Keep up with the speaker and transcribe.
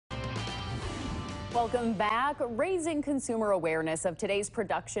Welcome back. Raising consumer awareness of today's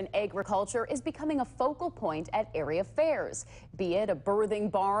production agriculture is becoming a focal point at area fairs. Be it a birthing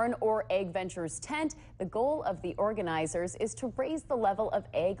barn or Ag Ventures tent, the goal of the organizers is to raise the level of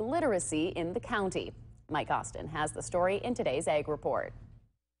ag literacy in the county. Mike Austin has the story in today's Ag Report.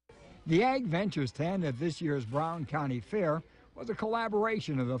 The Ag Ventures tent at this year's Brown County Fair was a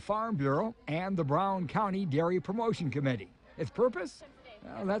collaboration of the Farm Bureau and the Brown County Dairy Promotion Committee. Its purpose?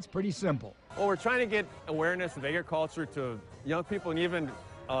 Well, that's pretty simple. Well, we're trying to get awareness of agriculture to young people and even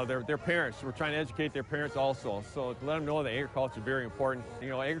their parents. We're trying to educate their parents also, so to let them know that agriculture is very important. You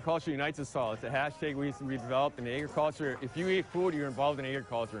know, agriculture unites us all. It's a hashtag we developed in agriculture. If you eat food, you're involved in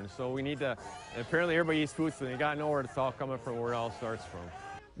agriculture, and so we need to, and apparently everybody eats food, so they got to know where it's all coming from, where it all starts from.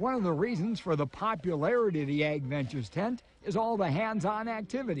 One of the reasons for the popularity of the Ag Ventures tent is all the hands-on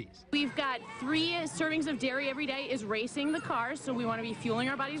activities. We've got 3 servings of dairy every day is racing the cars, so we want to be fueling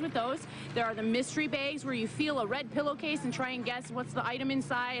our bodies with those. There are the mystery bags where you feel a red pillowcase and try and guess what's the item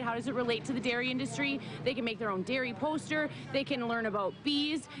inside, how does it relate to the dairy industry. They can make their own dairy poster, they can learn about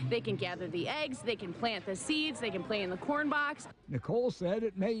bees, they can gather the eggs, they can plant the seeds, they can play in the corn box. Nicole said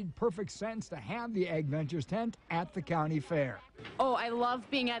it made perfect sense to have the Ag Ventures tent at the county fair. Oh, I love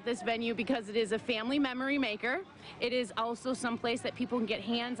being at this venue because it is a family memory maker. It is also someplace that people can get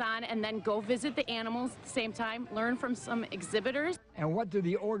hands-on and then go visit the animals at the same time, learn from some exhibitors. And what do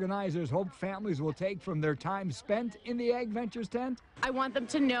the organizers hope families will take from their time spent in the Ag Ventures tent? I want them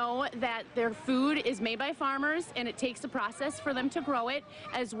to know that their food is made by farmers and it takes a process for them to grow it,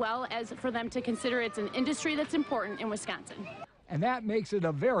 as well as for them to consider it's an industry that's important in Wisconsin. And that makes it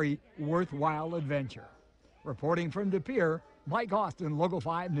a very worthwhile adventure. Reporting from De Pere, Mike Austin, Local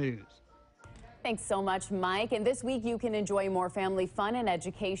 5 News. Thanks so much, Mike. And this week you can enjoy more family fun and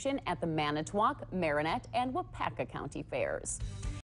education at the Manitowoc, Marinette, and Wapaka County fairs.